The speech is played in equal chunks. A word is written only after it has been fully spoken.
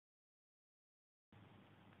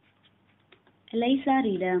ELISA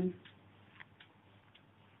Reader.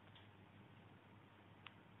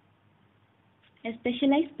 A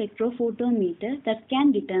specialized spectrophotometer that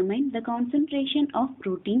can determine the concentration of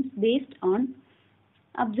proteins based on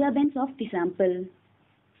absorbance of the sample.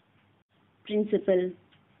 Principle.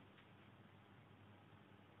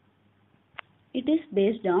 It is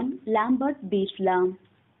based on Lambert-Beer's law.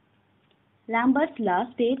 Lambert's law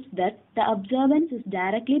states that the absorbance is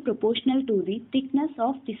directly proportional to the thickness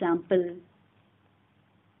of the sample.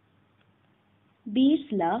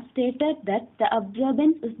 Beer's law stated that the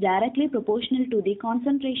absorbance is directly proportional to the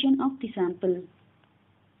concentration of the sample.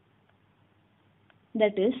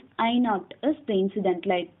 That is, I0 is the incident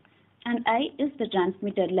light and I is the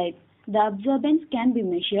transmitted light. The absorbance can be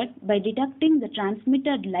measured by detecting the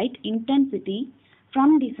transmitted light intensity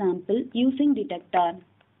from the sample using detector.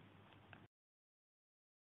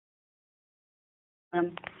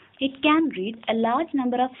 It can read a large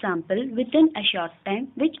number of samples within a short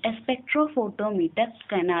time, which a spectrophotometer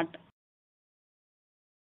cannot.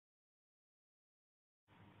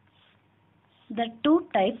 The two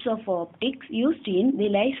types of optics used in the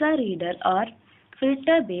ELISA reader are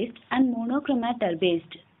filter-based and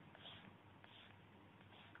monochromator-based.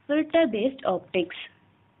 Filter-based optics.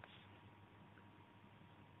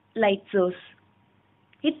 Light source.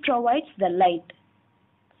 It provides the light.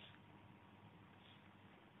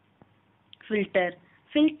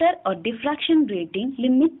 Filter or diffraction grating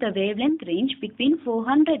limit the wavelength range between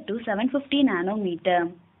 400 to 750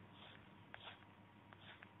 nanometer.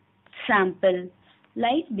 Sample.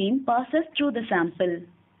 Light beam passes through the sample.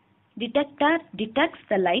 Detector detects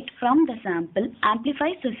the light from the sample,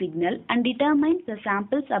 amplifies the signal and determines the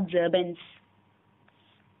sample's absorbance.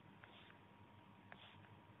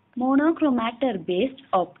 Monochromator-based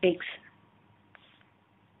optics.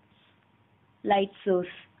 Light source.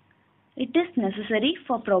 It is necessary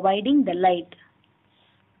for providing the light.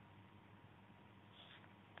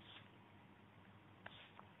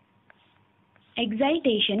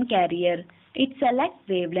 Excitation carrier. It selects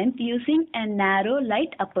wavelength using a narrow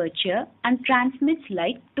light aperture and transmits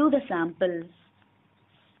light to the sample.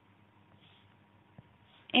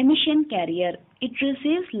 Emission carrier. It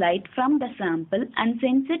receives light from the sample and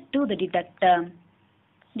sends it to the detector.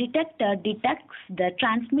 Detector detects the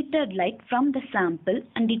transmitted light from the sample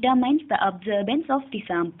and determines the absorbance of the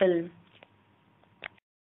sample.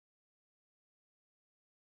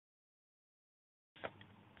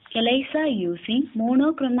 ELISA using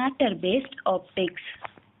monochromator-based optics.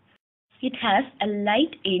 It has a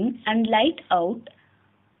light in and light out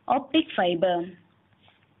optic fiber.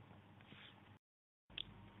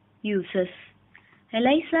 Uses.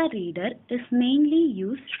 ELISA Reader is mainly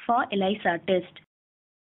used for ELISA test.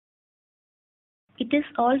 It is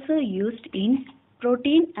also used in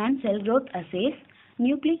protein and cell growth assays,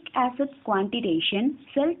 nucleic acid quantitation,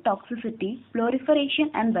 cell toxicity,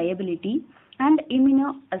 proliferation and viability, and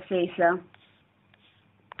immunoassays.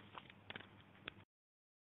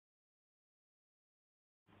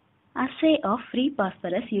 Assay of free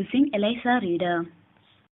phosphorus using ELISA Reader.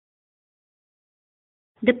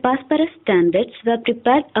 The phosphorus standards were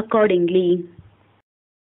prepared accordingly.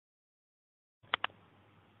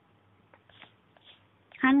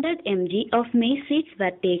 100 mg of maize seeds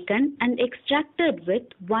were taken and extracted with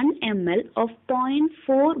 1 ml of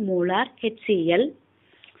 0.4 molar HCl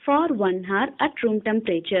for 1 hour at room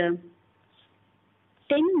temperature.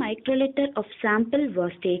 10 microliter of sample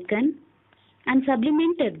was taken and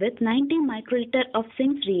supplemented with 90 microliter of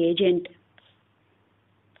zinc reagent.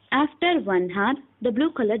 After 1 hour, the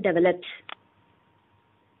blue color develops.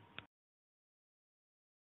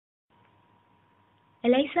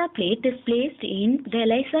 ELISA plate is placed in the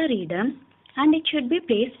ELISA reader and it should be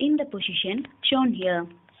placed in the position shown here.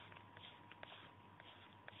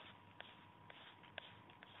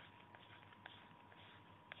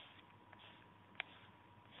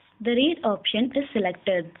 The read option is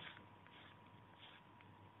selected.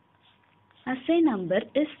 Assay number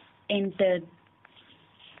is entered.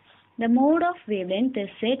 The mode of wavelength is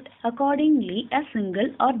set accordingly as single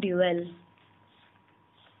or dual.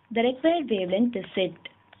 The required wavelength is set.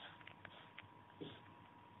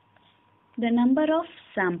 The number of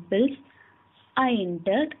samples are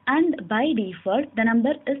entered and by default the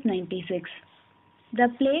number is 96. The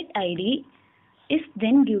plate ID is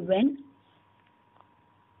then given.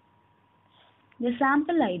 The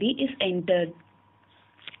sample ID is entered.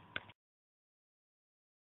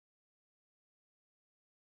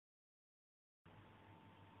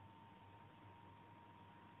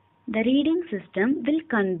 The reading system will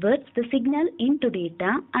convert the signal into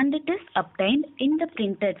data and it is obtained in the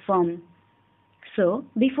printed form. So,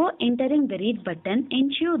 before entering the read button,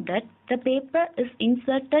 ensure that the paper is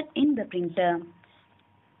inserted in the printer.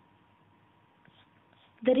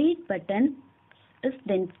 The read button is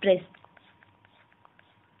then pressed.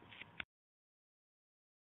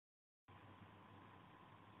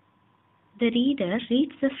 The reader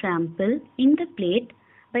reads the sample in the plate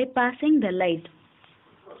by passing the light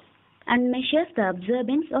and measures the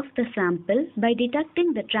absorbance of the sample by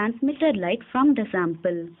detecting the transmitted light from the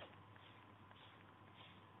sample.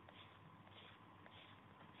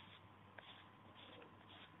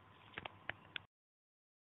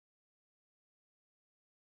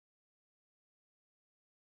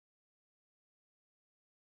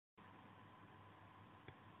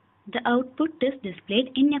 The output is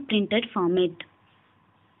displayed in a printed format,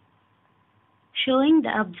 showing the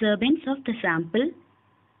absorbance of the sample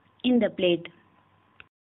in the plate.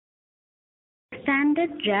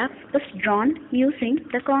 Standard graph is drawn using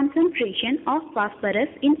the concentration of phosphorus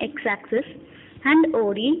in x-axis and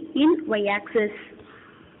OD in y-axis.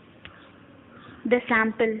 The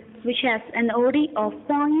sample, which has an OD of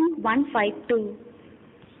 0.152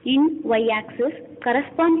 in y-axis,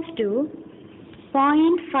 corresponds to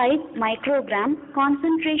 0.5 microgram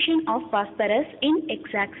concentration of phosphorus in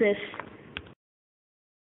x-axis.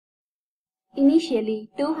 Initially,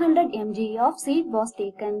 200 mg of seed was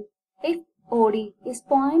taken. If OD is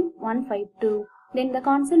 0.152, then the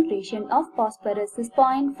concentration of phosphorus is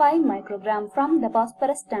 0.5 microgram from the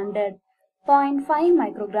phosphorus standard. 0.5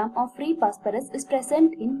 microgram of free phosphorus is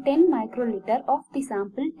present in 10 microliter of the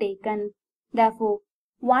sample taken. Therefore,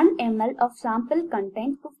 1 ml of sample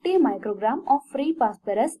contains 50 microgram of free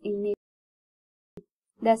phosphorus in it.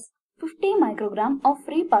 Thus, 50 microgram of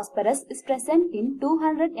free phosphorus is present in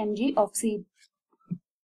 200 mg of seed.